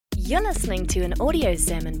You're listening to an audio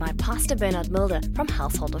sermon by Pastor Bernard Mulder from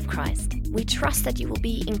Household of Christ. We trust that you will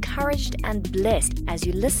be encouraged and blessed as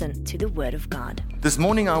you listen to the Word of God. This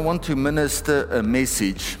morning I want to minister a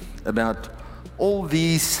message about all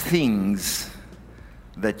these things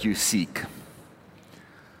that you seek.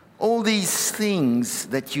 All these things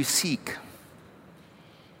that you seek.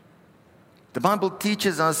 The Bible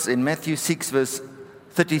teaches us in Matthew 6 verse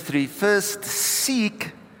 33, first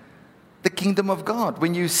seek the kingdom of God.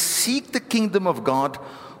 When you seek the kingdom of God,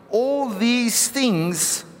 all these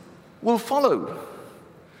things will follow.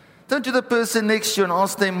 Turn to the person next to you and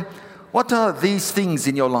ask them, what are these things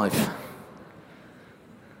in your life?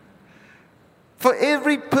 For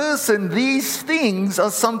every person, these things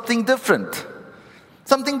are something different.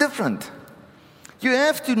 Something different. You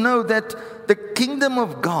have to know that the kingdom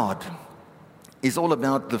of God is all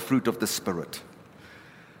about the fruit of the Spirit.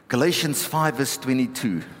 Galatians 5 verse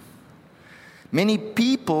 22. Many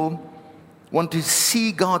people want to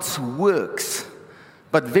see God's works,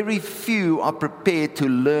 but very few are prepared to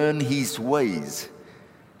learn His ways.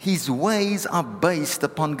 His ways are based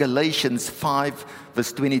upon Galatians 5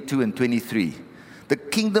 verse 22 and 23. The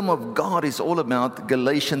kingdom of God is all about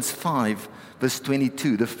Galatians 5 verse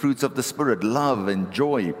 22, the fruits of the Spirit, love and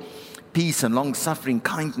joy, peace and long-suffering,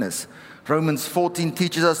 kindness. Romans 14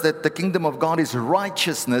 teaches us that the kingdom of God is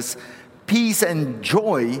righteousness, peace and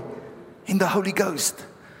joy in the Holy Ghost.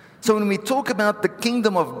 So when we talk about the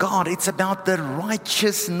kingdom of God, it's about the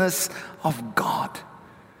righteousness of God.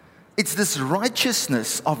 It's this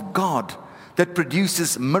righteousness of God that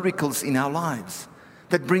produces miracles in our lives,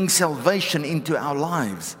 that brings salvation into our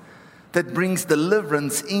lives, that brings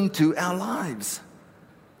deliverance into our lives.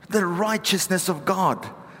 The righteousness of God.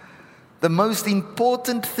 The most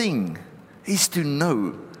important thing is to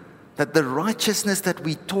know that the righteousness that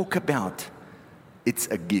we talk about, it's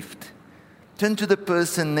a gift. Turn to the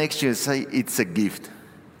person next to you and say, it's a gift.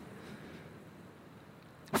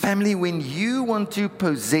 Family, when you want to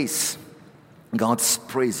possess God's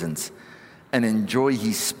presence and enjoy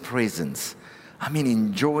His presence,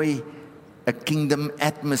 enjoy a kingdom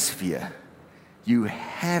atmosphere, you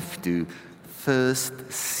have to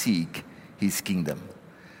first seek His kingdom.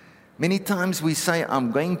 Many times we say,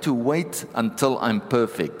 I'm going to wait until I'm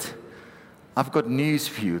perfect. I've got news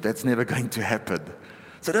for you, that's never going to happen.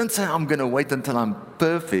 So don't say, I'm going to wait until I'm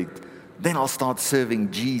perfect, then I'll start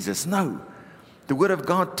serving Jesus. No. The Word of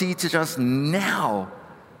God teaches us now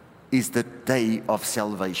is the day of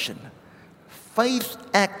salvation. Faith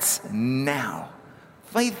acts now.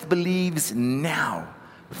 Faith believes now.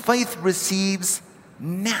 Faith receives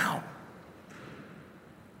now.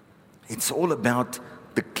 It's all about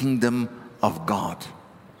the kingdom of God.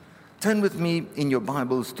 Turn with me in your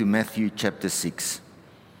Bibles to Matthew chapter 6.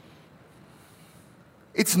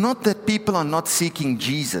 It's not that people are not seeking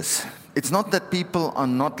Jesus. It's not that people are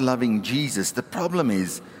not loving Jesus. The problem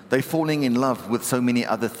is they're falling in love with so many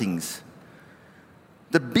other things.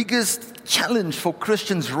 The biggest challenge for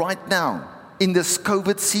Christians right now in this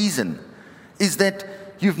COVID season is that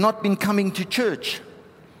you've not been coming to church.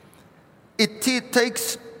 It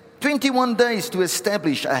takes 21 days to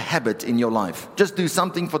establish a habit in your life. Just do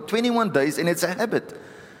something for 21 days and it's a habit.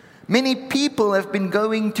 Many people have been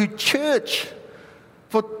going to church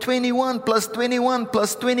for 21 plus 21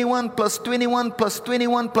 plus 21 plus 21 plus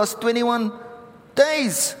 21 plus 21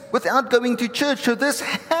 days without going to church. So this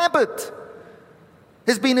habit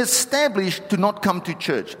has been established to not come to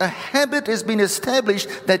church. A habit has been established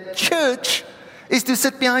that church is to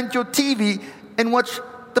sit behind your TV and watch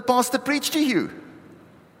the pastor preach to you.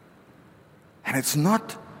 And it's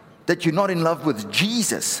not that you're not in love with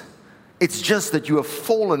Jesus. It's just that you have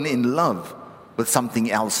fallen in love with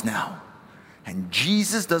something else now. And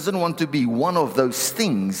Jesus doesn't want to be one of those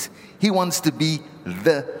things. He wants to be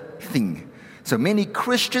the thing. So many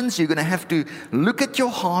Christians, you're going to have to look at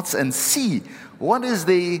your hearts and see what is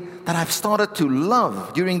there that I've started to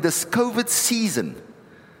love during this COVID season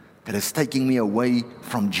that is taking me away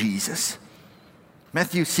from Jesus.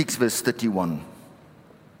 Matthew 6 verse 31.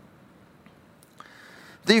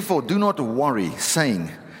 Therefore, do not worry,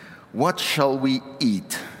 saying, what shall we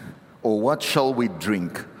eat? Or what shall we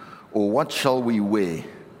drink? Or what shall we wear?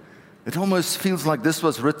 It almost feels like this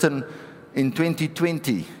was written in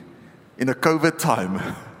 2020, in a COVID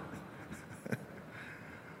time.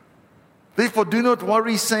 Therefore, do not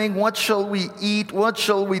worry, saying, what shall we eat? What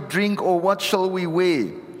shall we drink? Or what shall we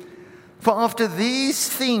wear? For after these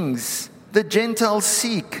things the Gentiles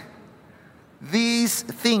seek. These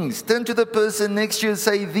things. Turn to the person next to you and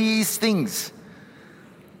say, these things.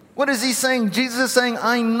 What is he saying? Jesus is saying,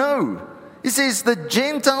 I know. He says, the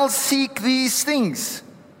Gentiles seek these things.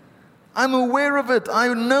 I'm aware of it.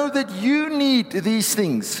 I know that you need these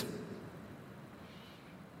things.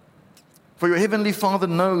 For your heavenly Father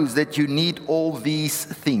knows that you need all these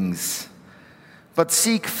things. But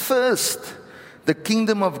seek first the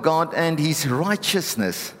kingdom of God and His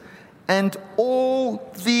righteousness, and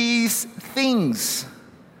all these things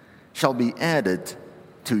shall be added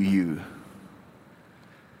to you.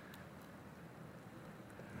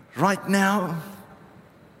 Right now,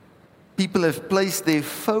 people have placed their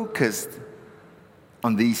focus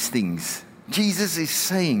on these things. Jesus is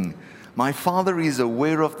saying, my Father is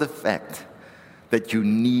aware of the fact that you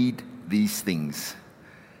need these things.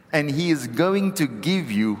 And He is going to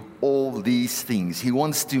give you all these things. He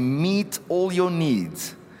wants to meet all your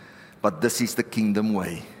needs. But this is the kingdom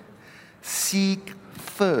way. Seek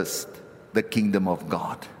first the kingdom of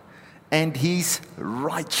God and His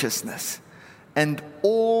righteousness, and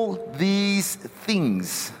all these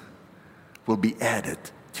things will be added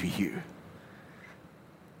to you.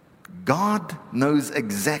 God knows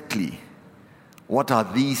exactly what are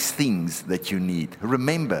these things that you need.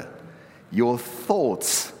 Remember, your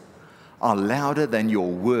thoughts are louder than your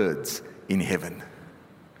words in heaven.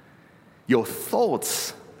 Your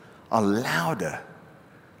thoughts are louder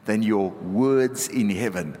than your words in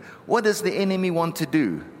heaven. What does the enemy want to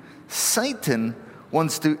do? Satan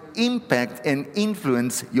wants to impact and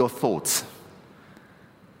influence your thoughts,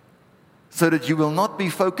 so that you will not be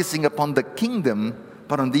focusing upon the kingdom,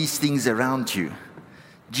 but on these things around you.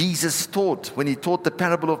 Jesus taught, when He taught the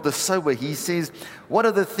parable of the sower, He says, what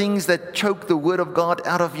are the things that choke the word of God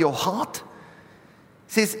out of your heart?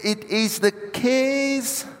 He says, it is the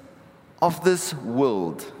cares of this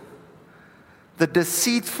world, the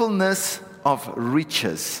deceitfulness of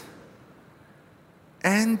riches,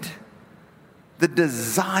 and the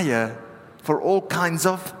desire for all kinds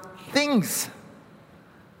of things.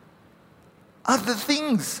 Other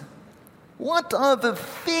things. What are the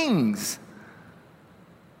things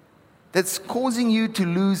that's causing you to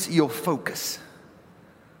lose your focus?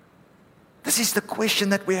 This is the question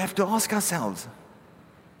that we have to ask ourselves.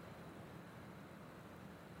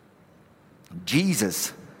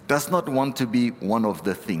 Jesus does not want to be one of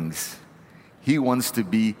the things. He wants to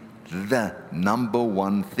be the number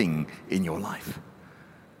one thing in your life.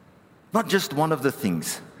 Not just one of the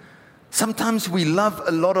things. Sometimes we love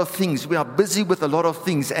a lot of things. We are busy with a lot of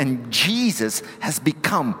things, and Jesus has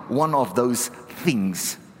become one of those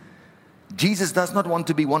things. Jesus does not want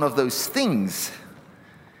to be one of those things.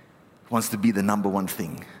 He wants to be the number one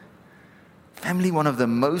thing. Family, one of the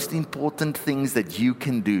most important things that you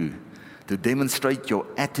can do to demonstrate your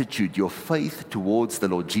attitude, your faith towards the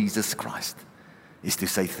Lord Jesus Christ, is to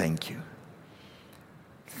say thank you.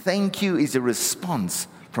 Thank you is a response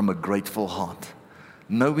from a grateful heart,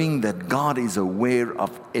 knowing that God is aware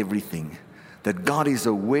of everything, that God is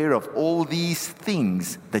aware of all these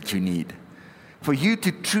things that you need. For you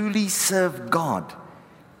to truly serve God,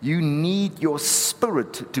 you need your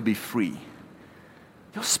spirit to be free,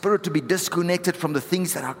 your spirit to be disconnected from the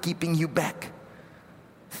things that are keeping you back,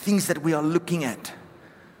 things that we are looking at.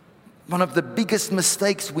 One of the biggest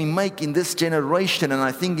mistakes we make in this generation, and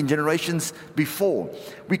I think in generations before,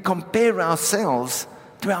 we compare ourselves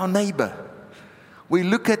to our neighbor. We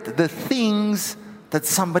look at the things that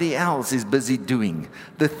somebody else is busy doing,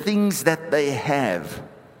 the things that they have,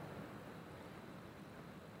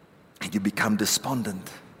 and you become despondent.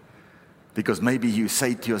 Because maybe you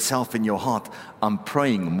say to yourself in your heart, I'm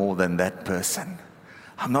praying more than that person.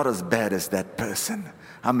 I'm not as bad as that person.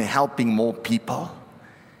 I'm helping more people.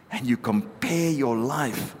 And you compare your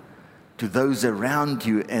life to those around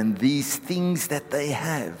you and these things that they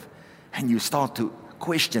have. And you start to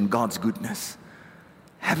question God's goodness.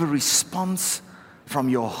 Have a response from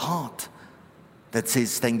your heart that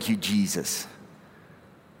says, thank you, Jesus.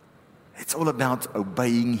 It's all about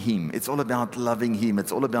obeying Him. It's all about loving Him.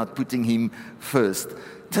 It's all about putting Him first.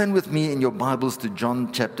 Turn with me in your Bibles to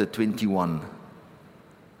John chapter 21.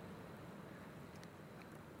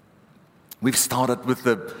 We've started with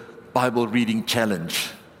the Bible reading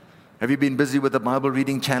challenge. Have you been busy with the Bible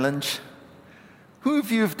reading challenge? Who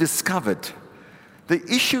of you have discovered the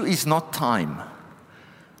issue is not time,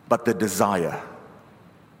 but the desire?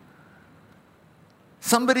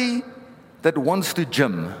 Somebody that wants to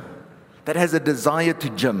gym, that has a desire to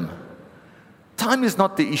gym, time is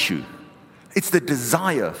not the issue. It's the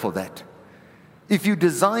desire for that. If you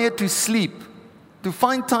desire to sleep, to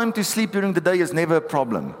find time to sleep during the day is never a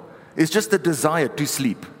problem. It's just the desire to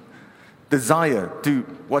sleep, desire to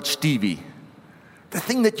watch TV. The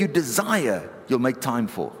thing that you desire, you'll make time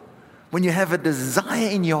for. When you have a desire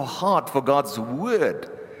in your heart for God's word,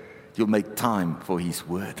 you'll make time for His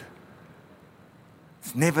word.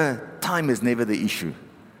 Time is never the issue.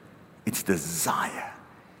 It's desire.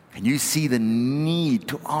 Can you see the need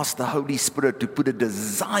to ask the Holy Spirit to put a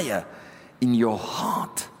desire in your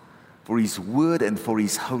heart for His Word and for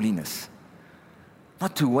His holiness?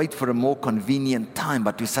 Not to wait for a more convenient time,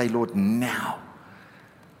 but to say, Lord, now.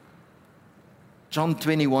 John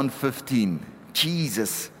 21:15,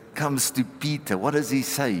 Jesus comes to Peter. What does He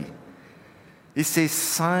say? He says,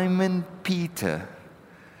 Simon Peter,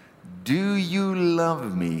 do you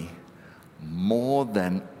love me more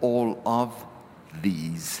than all of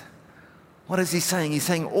these? What is He saying? He's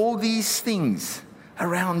saying all these things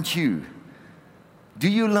around you. Do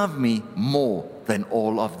you love me more than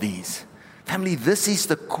all of these? Family, this is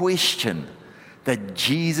the question that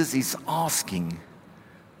Jesus is asking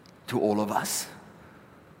to all of us.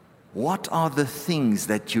 What are the things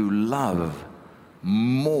that you love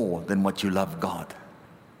more than what you love God?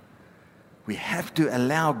 We have to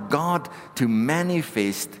allow God to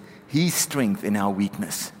manifest His strength in our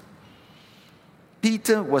weakness.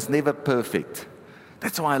 Peter was never perfect.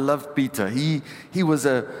 That's why I love Peter. He was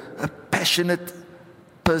a passionate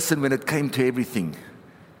person when it came to everything.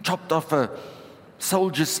 Chopped off a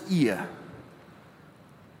soldier's ear.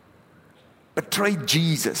 Betrayed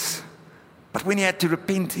Jesus. But when he had to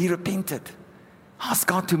repent, he repented. Asked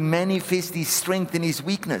God to manifest His strength in his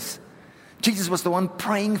weakness. Jesus was the one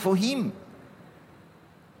praying for him.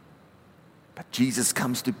 But Jesus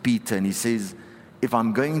comes to Peter and He says, if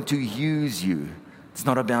I'm going to use you, it's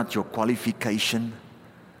not about your qualification.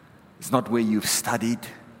 It's not where you've studied.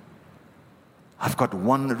 I've got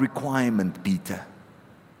one requirement, Peter.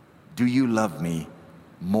 Do you love me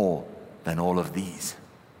more than all of these?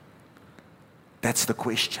 That's the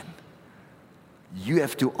question. You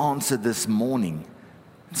have to answer this morning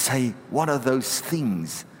and say, what are those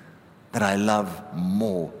things that I love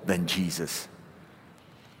more than Jesus?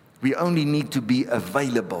 We only need to be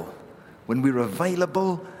available. When we're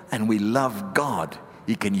available and we love God,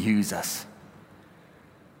 He can use us.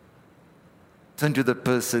 Turn to the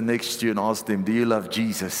person next to you and ask them, do you love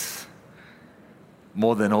Jesus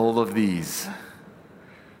more than all of these?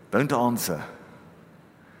 Don't answer.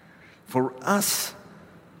 For us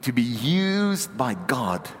to be used by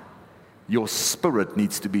God, your spirit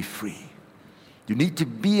needs to be free. You need to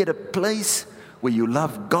be at a place where you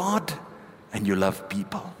love God and you love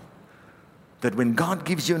people. That when God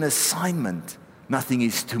gives you an assignment, nothing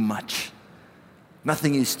is too much.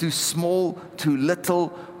 Nothing is too small, too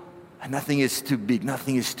little, and nothing is too big.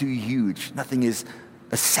 Nothing is too huge. Nothing is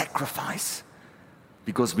a sacrifice.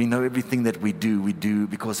 Because we know everything that we do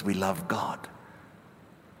because we love God.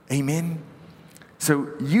 Amen? So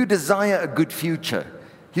you desire a good future.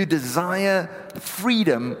 You desire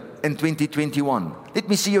freedom in 2021. Let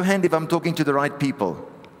me see your hand if I'm talking to the right people.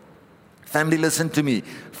 Family, listen to me.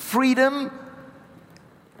 Freedom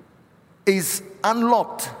is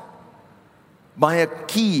unlocked by a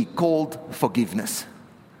key called forgiveness.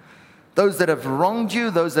 Those that have wronged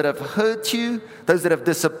you, those that have hurt you, those that have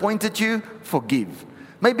disappointed you, forgive.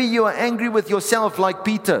 Maybe you are angry with yourself like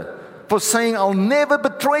Peter for saying, I'll never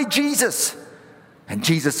betray Jesus. And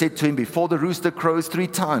Jesus said to him, before the rooster crows 3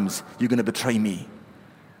 times, you're going to betray me.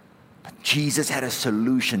 But Jesus had a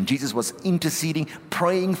solution. Jesus was interceding,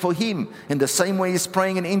 praying for him in the same way He's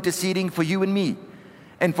praying and interceding for you and me.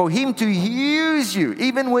 And for Him to use you,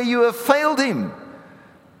 even where you have failed Him,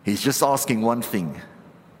 He's just asking one thing.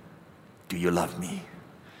 Do you love me?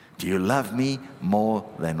 Do you love me more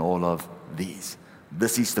than all of these?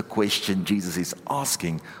 This is the question Jesus is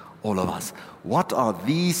asking all of us. What are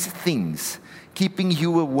these things keeping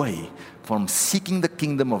you away from seeking the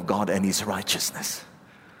kingdom of God and His righteousness?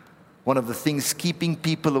 One of the things keeping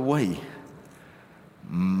people away,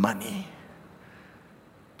 money.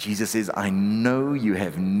 Jesus says, I know you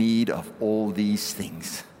have need of all these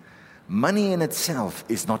things. Money in itself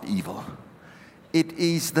is not evil. It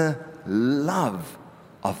is the love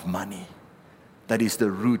of money that is the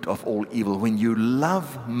root of all evil. When you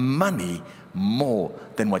love money more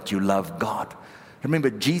than what you love God. Remember,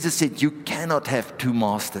 Jesus said you cannot have 2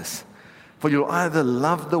 masters. For you'll either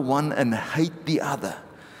love the one and hate the other.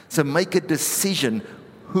 So make a decision.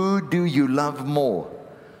 Who do you love more?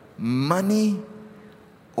 Money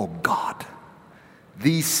or God?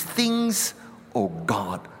 These things or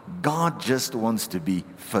God? God just wants to be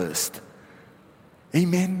first.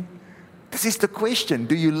 Amen? This is the question.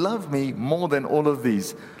 Do you love me more than all of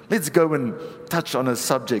these? Let's go and touch on a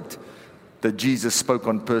subject that Jesus spoke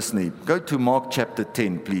on personally. Go to Mark chapter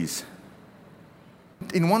 10, please.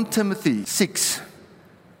 In 1 Timothy 6,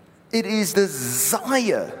 it is the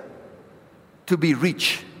desire to be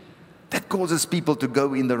rich that causes people to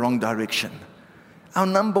go in the wrong direction. Our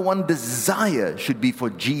number one desire should be for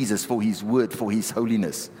Jesus, for His word, for His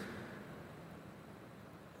holiness.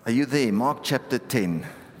 Are you there? Mark chapter 10,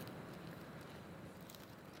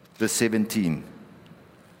 verse 17.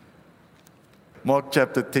 Mark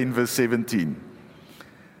chapter 10, verse 17.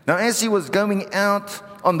 Now as He was going out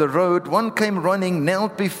on the road, one came running,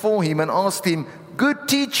 knelt before Him and asked Him, "Good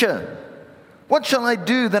teacher, what shall I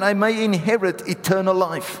do that I may inherit eternal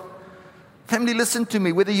life?" Family, listen to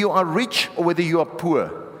me. Whether you are rich or whether you are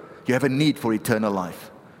poor, you have a need for eternal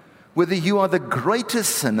life. Whether you are the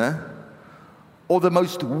greatest sinner or the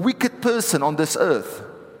most wicked person on this earth,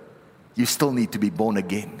 you still need to be born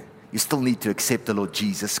again. You still need to accept the Lord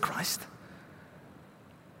Jesus Christ.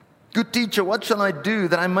 "Good teacher, what shall I do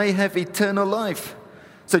that I may have eternal life?"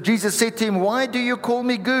 So Jesus said to him, "Why do you call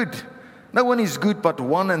me good? No one is good but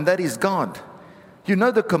one, and that is God. You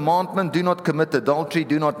know the commandment, do not commit adultery,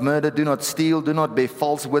 do not murder, do not steal, do not bear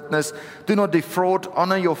false witness, do not defraud,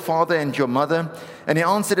 honor your father and your mother." And he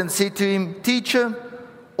answered and said to him, "Teacher,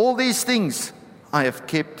 all these things I have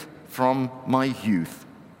kept from my youth."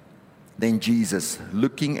 Then Jesus,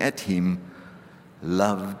 looking at him,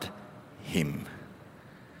 loved him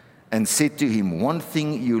and said to him, "One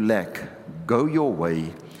thing you lack, go your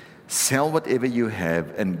way, sell whatever you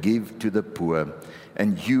have and give to the poor,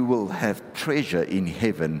 and you will have treasure in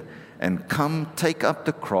heaven, and come take up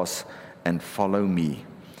the cross and follow me."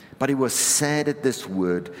 But he was sad at this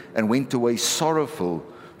word and went away sorrowful,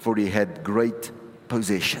 for he had great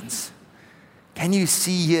possessions. Can you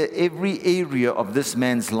see here, every area of this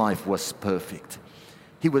man's life was perfect.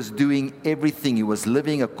 He was doing everything. He was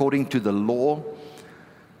living according to the law.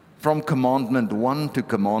 From commandment 1 to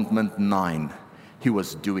commandment 9, he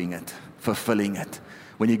was doing it, fulfilling it.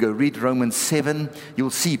 When you go read Romans 7,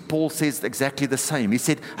 you'll see Paul says exactly the same. He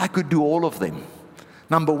said, "I could do all of them.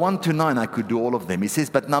 Number 1 to 9, I could do all of them." He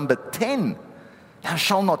says, "But number 10, thou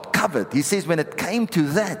shalt not covet." He says, when it came to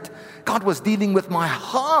that, God was dealing with my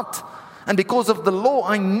heart. And because of the law,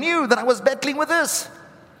 I knew that I was battling with this.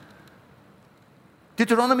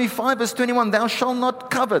 Deuteronomy 5 verse 21, "Thou shalt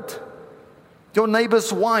not covet your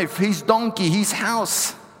neighbor's wife, his donkey, his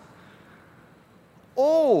house."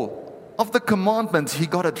 All of the commandments, he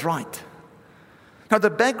got it right. Now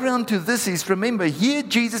the background to this is, remember, here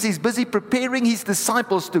Jesus is busy preparing his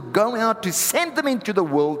disciples to go out, to send them into the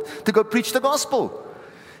world, to go preach the gospel.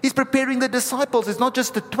 He's preparing the disciples. It's not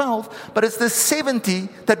just the 12, but it's the 70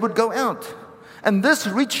 that would go out. And this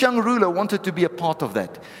rich young ruler wanted to be a part of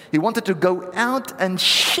that. He wanted to go out and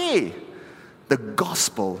share the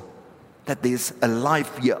gospel, that there's a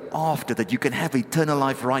life hereafter, that you can have eternal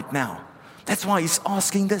life right now. That's why he's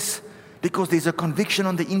asking this, because there's a conviction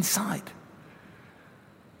on the inside.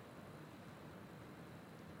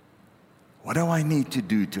 What do I need to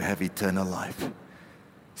do to have eternal life? He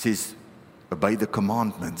says, obey the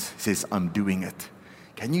commandments. He says, I'm doing it.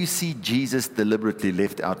 Can you see Jesus deliberately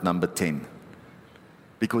left out number 10?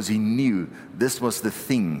 Because he knew this was the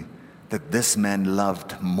thing that this man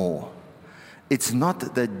loved more. It's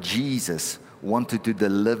not that Jesus wanted to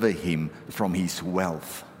deliver him from his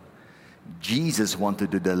wealth. Jesus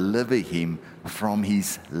wanted to deliver him from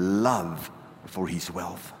his love for his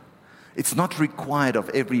wealth. It's not required of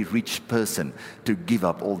every rich person to give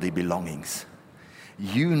up all their belongings.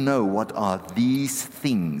 You know what are these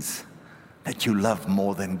things that you love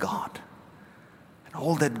more than God. And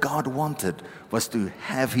all that God wanted was to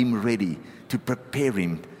have him ready, to prepare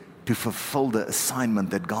him to fulfill the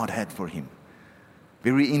assignment that God had for him.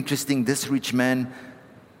 Very interesting, this rich man,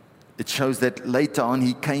 it shows that later on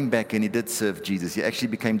he came back and he did serve Jesus. He actually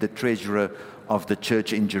became the treasurer of the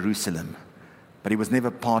church in Jerusalem. But he was never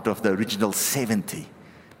part of the original 70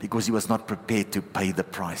 because he was not prepared to pay the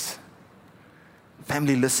price.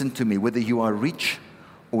 Family, listen to me. Whether you are rich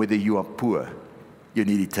or whether you are poor, you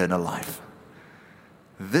need eternal life.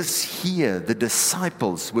 This here, the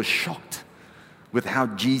disciples were shocked with how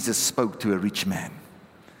Jesus spoke to a rich man.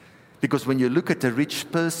 Because when you look at a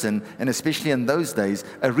rich person, and especially in those days,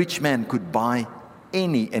 a rich man could buy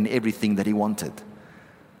any and everything that he wanted.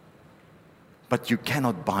 But you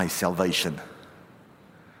cannot buy salvation.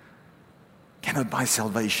 Cannot buy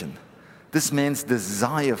salvation. This man's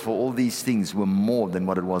desire for all these things were more than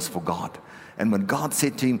what it was for God. And when God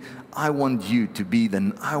said to him, I want to be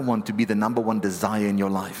the number one desire in your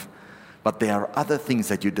life. But there are other things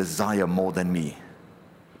that you desire more than me.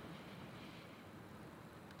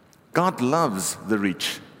 God loves the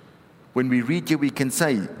rich. When we read here, we can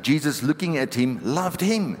say, Jesus looking at him, loved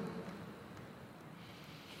him.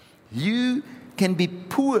 You can be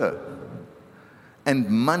poor, and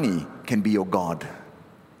money can be your God.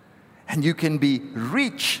 And you can be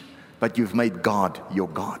rich, but you've made God your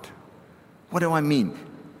God. What do I mean?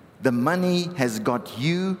 The money has got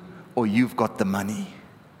you, or you've got the money.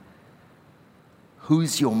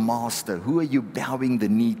 Who's your master? Who are you bowing the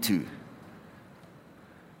knee to?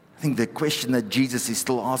 I think the question that Jesus is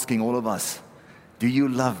still asking all of us, do you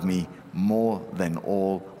love me more than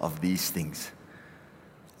all of these things?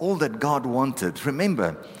 All that God wanted.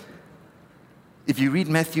 Remember, if you read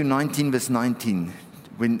Matthew 19, verse 19,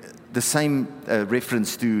 when the same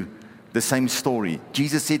reference to the same story,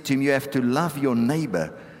 Jesus said to him, you have to love your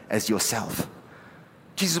neighbor as yourself.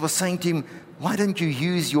 Jesus was saying to him, why don't you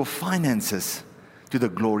use your finances to the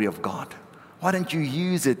glory of God? Why don't you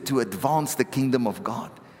use it to advance the kingdom of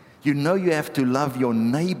God? You know you have to love your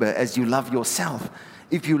neighbor as you love yourself.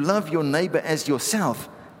 If you love your neighbor as yourself,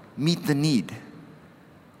 meet the need.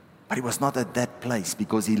 But he was not at that place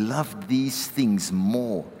because he loved these things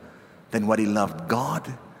more than what he loved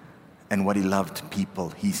God and what he loved people,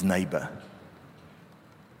 his neighbor.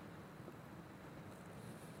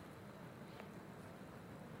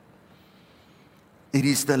 It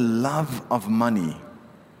is the love of money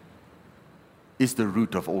is the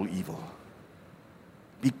root of all evil.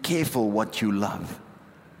 Be careful what you love.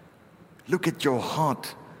 Look at your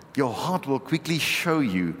heart. Your heart will quickly show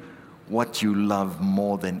you what you love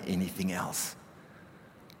more than anything else.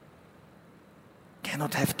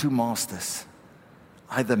 Cannot have two masters.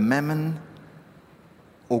 Either mammon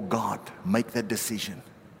or God. Make that decision.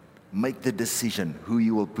 Make the decision who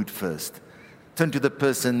you will put first. Turn to the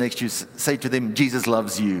person next to you, say to them, Jesus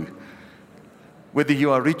loves you. Whether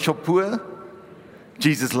you are rich or poor,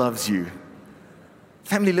 Jesus loves you.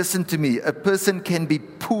 Family, listen to me. A person can be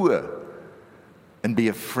poor and be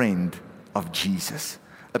a friend of Jesus.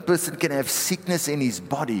 A person can have sickness in his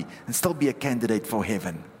body and still be a candidate for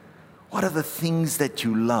heaven. What are the things that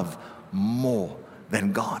you love more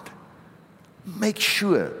than God? Make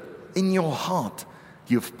sure in your heart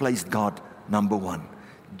you've placed God number one.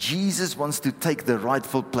 Jesus wants to take the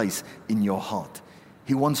rightful place in your heart.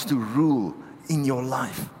 He wants to rule in your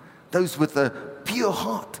life. Those with a pure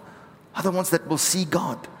heart are the ones that will see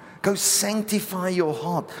God. Go sanctify your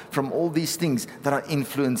heart from all these things that are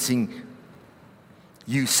influencing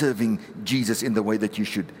you serving Jesus in the way that you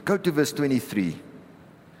should. Go to verse 23.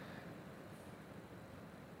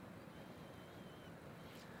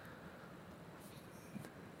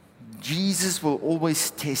 Jesus will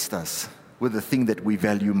always test us with the thing that we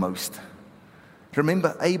value most.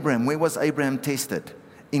 Remember Abraham. Where was Abraham tested?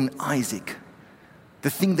 In Isaac. The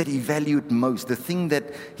thing that he valued most, the thing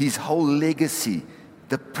that his whole legacy,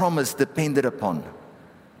 the promise depended upon.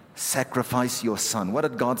 Sacrifice your son. What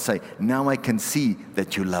did God say? Now I can see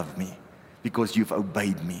that you love me because you've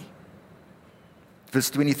obeyed me. Verse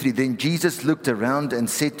 23, then Jesus looked around and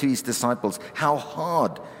said to his disciples, how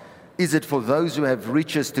hard is it for those who have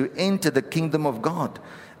riches to enter the kingdom of God?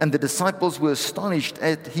 And the disciples were astonished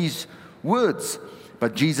at his words.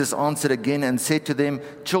 But Jesus answered again and said to them,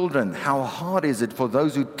 children, how hard is it for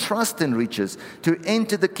those who trust in riches to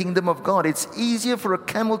enter the kingdom of God? It's easier for a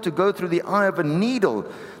camel to go through the eye of a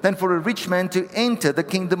needle than for a rich man to enter the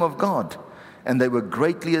kingdom of God. And they were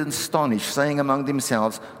greatly astonished, saying among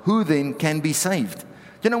themselves, who then can be saved?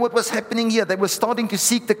 You know what was happening here? They were starting to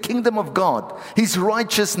seek the kingdom of God, his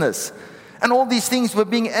righteousness. And all these things were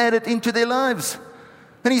being added into their lives.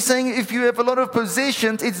 And he's saying if you have a lot of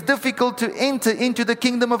possessions, it's difficult to enter into the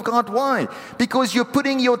kingdom of God. Why? Because you're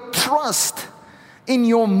putting your trust in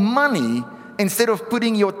your money instead of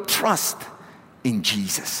putting your trust in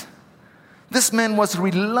Jesus. This man was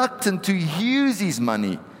reluctant to use his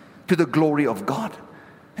money to the glory of God.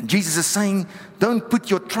 And Jesus is saying, don't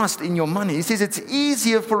put your trust in your money. He says it's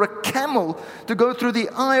easier for a camel to go through the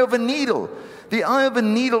eye of a needle. The eye of a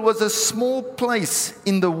needle was a small place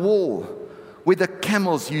in the wall where the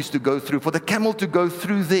camels used to go through. For the camel to go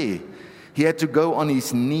through there, he had to go on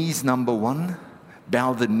his knees, number one,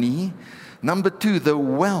 bow the knee. Number two, the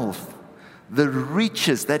wealth, the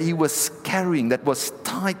riches that he was carrying, that was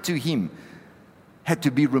tied to him, had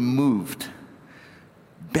to be removed.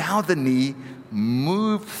 Bow the knee,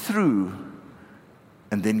 move through,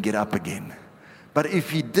 and then get up again. But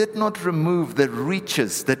if he did not remove the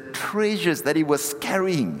riches, the treasures that he was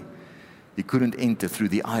carrying, he couldn't enter through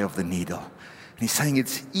the eye of the needle. And he's saying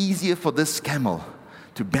it's easier for this camel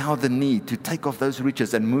to bow the knee, to take off those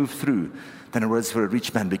riches and move through than it was for a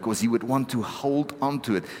rich man, because he would want to hold on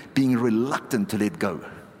to it, being reluctant to let go.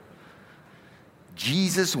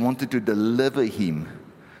 Jesus wanted to deliver him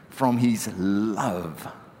from his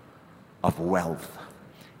love of wealth.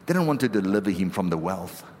 He didn't want to deliver him from the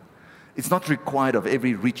wealth. It's not required of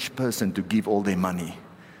every rich person to give all their money.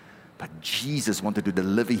 But Jesus wanted to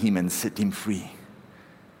deliver him and set him free.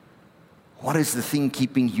 What is the thing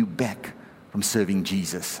keeping you back from serving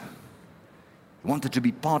Jesus. He wanted to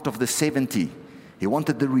be part of the 70. He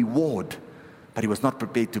wanted the reward, but he was not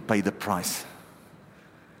prepared to pay the price.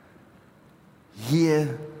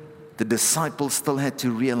 Here, the disciples still had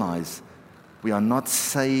to realize we are not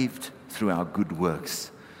saved through our good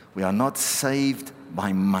works. We are not saved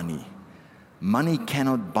by money. Money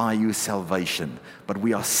cannot buy you salvation, but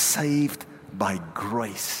we are saved by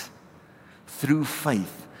grace, through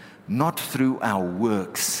faith, not through our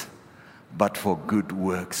works, but for good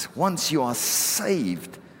works. Once you are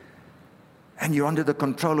saved and you're under the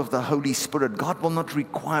control of the Holy Spirit, God will not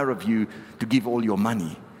require of you to give all your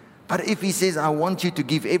money. But if He says, I want you to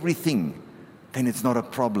give everything, then it's not a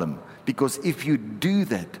problem. Because if you do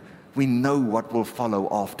that, we know what will follow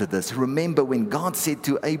after this. Remember when God said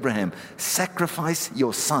to Abraham, sacrifice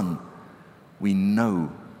your son, we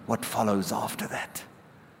know what follows after that.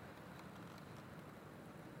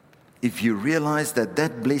 If you realize that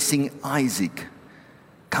that blessing, Isaac,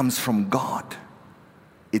 comes from God,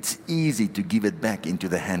 it's easy to give it back into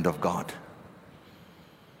the hand of God.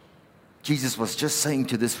 Jesus was just saying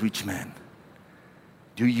to this rich man,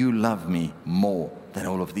 do you love me more than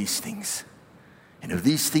all of these things? And if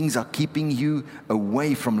these things are keeping you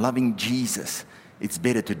away from loving Jesus, it's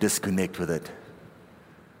better to disconnect with it.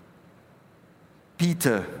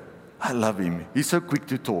 Peter, I love him. He's so quick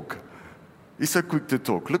to talk. He's so quick to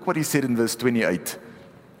talk. Look what he said in verse 28.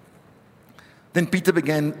 Then Peter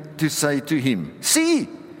began to say to him, see,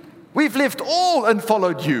 we've left all and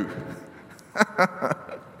followed you.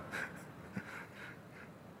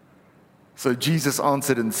 So Jesus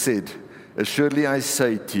answered and said, assuredly I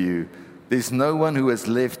say to you, there's no one who has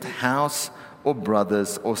left house or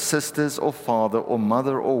brothers or sisters or father or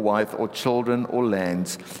mother or wife or children or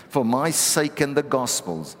lands for my sake and the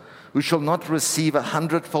gospel's, who shall not receive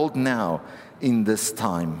 100-fold now in this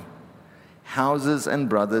time. Houses and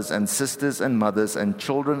brothers and sisters and mothers and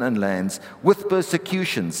children and lands with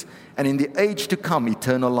persecutions, and in the age to come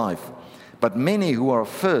eternal life. But many who are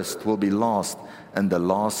first will be last, and the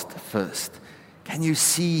last first. Can you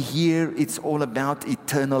see here it's all about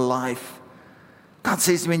eternal life? God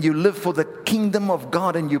says when you live for the kingdom of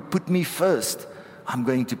God and you put me first, I'm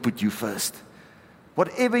going to put you first.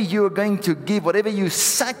 Whatever you are going to give, whatever you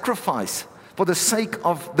sacrifice for the sake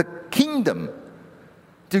of the kingdom,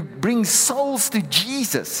 to bring souls to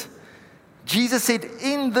Jesus. Jesus said,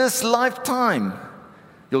 in this lifetime,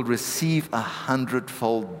 you'll receive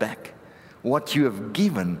 100-fold back. What you have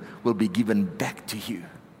given will be given back to you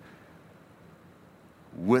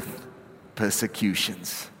with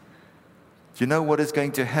persecutions. Do you know what is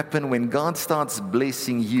going to happen when God starts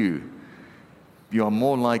blessing you? You are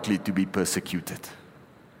more likely to be persecuted.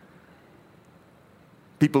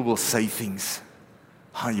 People will say things.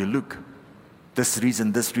 How you look, this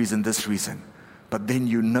reason, this reason, this reason. But then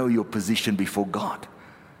you know your position before God.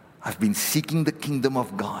 I've been seeking the kingdom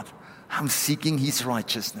of God. I'm seeking His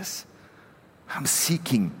righteousness. I'm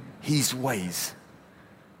seeking His ways.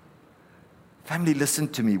 Family, listen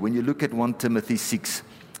to me. When you look at 1 Timothy 6,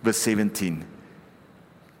 verse 17,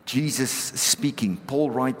 Jesus speaking,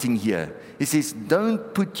 Paul writing here, he says,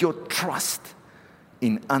 don't put your trust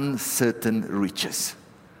in uncertain riches,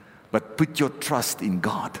 but put your trust in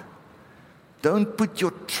God. Don't put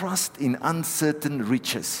your trust in uncertain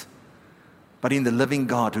riches, but in the living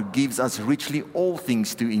God who gives us richly all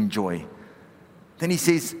things to enjoy. Then he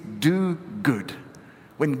says, do good.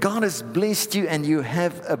 When God has blessed you and you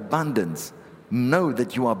have abundance, know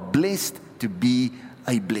that you are blessed to be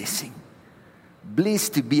a blessing.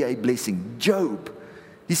 Blessed to be a blessing. Job,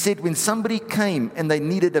 he said, when somebody came and they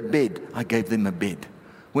needed a bed, I gave them a bed.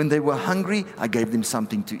 When they were hungry, I gave them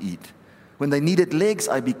something to eat. When they needed legs,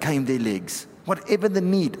 I became their legs. Whatever the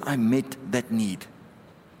need, I met that need.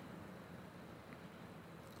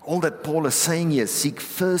 All that Paul is saying here, seek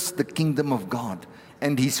first the kingdom of God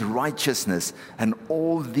and His righteousness, and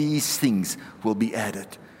all these things will be added.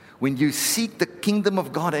 When you seek the kingdom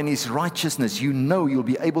of God and His righteousness, you know you'll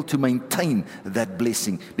be able to maintain that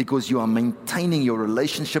blessing because you are maintaining your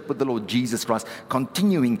relationship with the Lord Jesus Christ,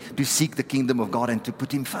 continuing to seek the kingdom of God and to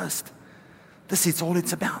put Him first. This is all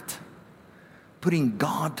it's about. Putting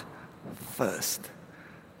God first.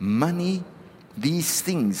 Money, these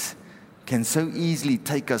things can so easily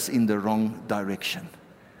take us in the wrong direction.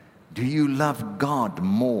 Do you love God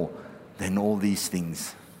more than all these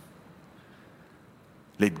things?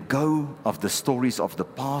 Let go of the stories of the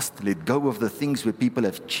past. Let go of the things where people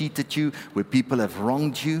have cheated you, where people have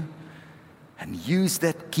wronged you, and use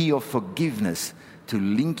that key of forgiveness to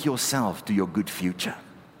link yourself to your good future.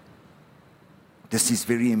 This is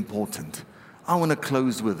very important. I want to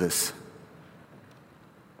close with this.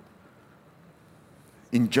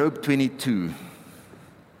 In Job 22,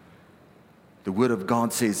 the word of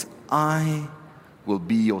God says, I will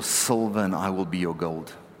be your silver and I will be your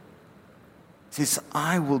gold. It says,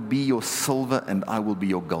 I will be your silver and I will be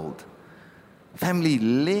your gold. Family,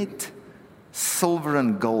 let silver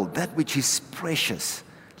and gold, that which is precious,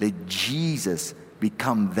 let Jesus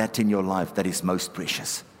become that in your life that is most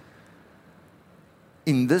precious.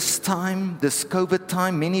 In this time, this COVID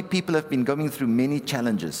time, many people have been going through many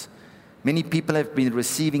challenges. Many people have been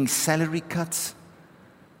receiving salary cuts,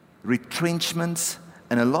 retrenchments,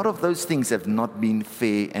 and a lot of those things have not been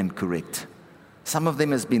fair and correct. Some of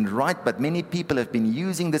them has been right, but many people have been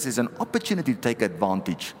using this as an opportunity to take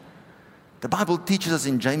advantage. The Bible teaches us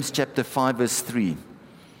in James chapter 5, verse 3. It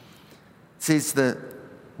says the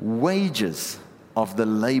wages of the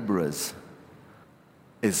laborers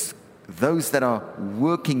is those that are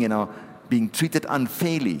working and are being treated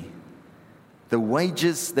unfairly. The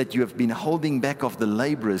wages that you have been holding back of the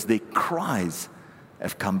laborers, their cries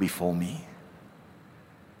have come before me.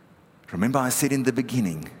 Remember I said in the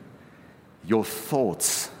beginning, your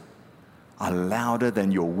thoughts are louder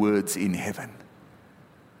than your words in heaven.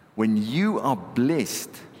 When you are blessed,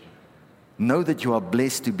 know that you are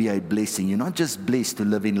blessed to be a blessing. You're not just blessed to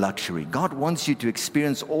live in luxury. God wants you to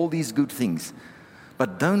experience all these good things.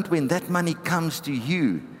 But don't, when that money comes to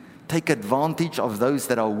you, take advantage of those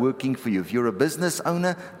that are working for you. If you're a business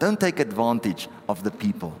owner, don't take advantage of the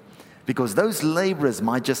people, because those laborers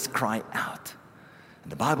might just cry out.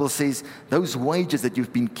 And the Bible says those wages that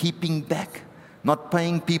you've been keeping back, not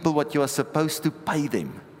paying people what you are supposed to pay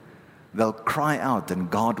them, they'll cry out and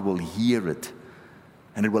God will hear it.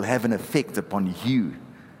 And it will have an effect upon you.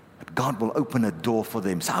 But God will open a door for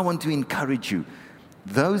them. So I want to encourage you.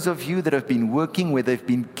 Those of you that have been working where they've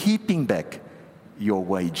been keeping back your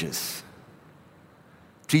wages,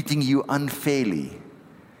 treating you unfairly,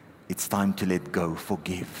 it's time to let go.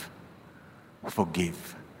 Forgive.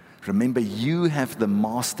 Forgive. Remember, you have the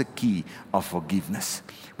master key of forgiveness.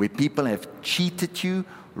 Where people have cheated you,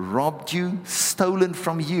 robbed you, stolen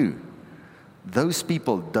from you, those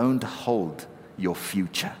people don't hold your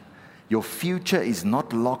future. Your future is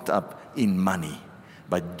not locked up in money,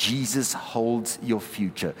 but Jesus holds your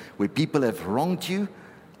future. Where people have wronged you,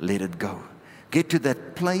 let it go. Get to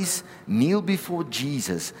that place, kneel before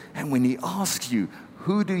Jesus, and when He asks you,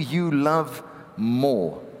 who do you love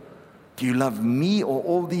more? Do you love me or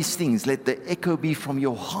all these things? Let the echo be from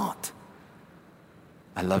your heart.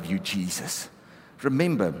 I love you, Jesus.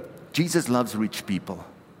 Remember, Jesus loves rich people.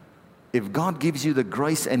 If God gives you the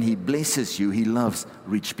grace and He blesses you, He loves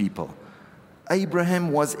rich people.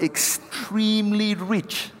 Abraham was extremely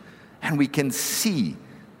rich, and we can see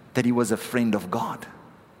that he was a friend of God.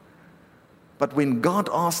 But when God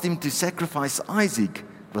asked him to sacrifice Isaac,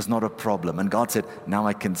 it was not a problem. And God said, now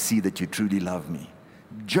I can see that you truly love me.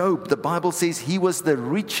 Job, the Bible says he was the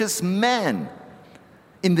richest man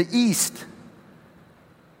in the East.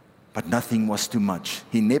 But nothing was too much.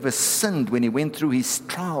 He never sinned when he went through his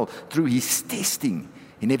trial, through his testing.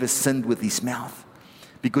 He never sinned with his mouth.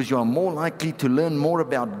 Because you are more likely to learn more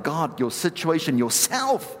about God, your situation,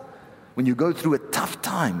 yourself, when you go through a tough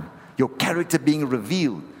time, your character being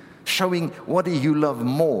revealed, showing what do you love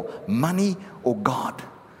more, money or God?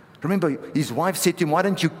 Remember, his wife said to him, why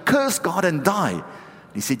don't you curse God and die?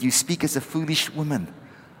 He said, you speak as a foolish woman.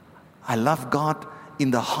 I love God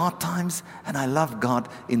in the hard times, and I love God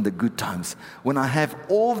in the good times. When I have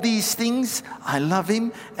all these things, I love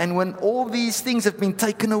Him, and when all these things have been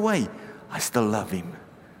taken away, I still love Him.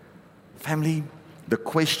 Family, the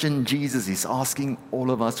question Jesus is asking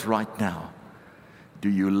all of us right now, do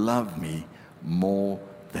you love me more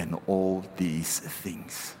than all these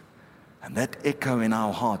things? And that echo in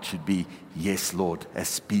our heart should be, yes, Lord.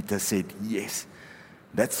 As Peter said, yes.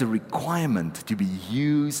 That's a requirement to be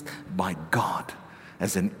used by God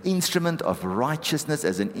as an instrument of righteousness,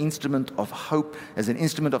 as an instrument of hope, as an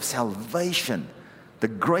instrument of salvation. The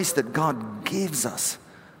grace that God gives us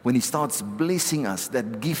when He starts blessing us,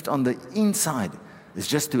 that gift on the inside, is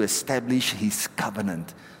just to establish His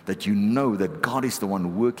covenant, that you know that God is the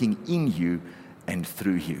one working in you and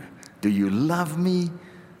through you. Do you love me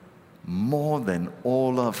more than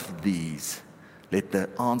all of these? Let the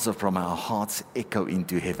answer from our hearts echo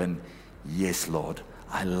into heaven. Yes, Lord,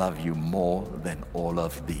 I love you more than all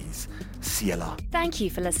of these. Selah. Thank you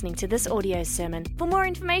for listening to this audio sermon. For more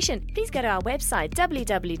information, please go to our website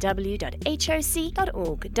www.hoc.org.za.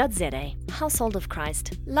 Household of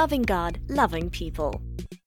Christ, loving God, loving people.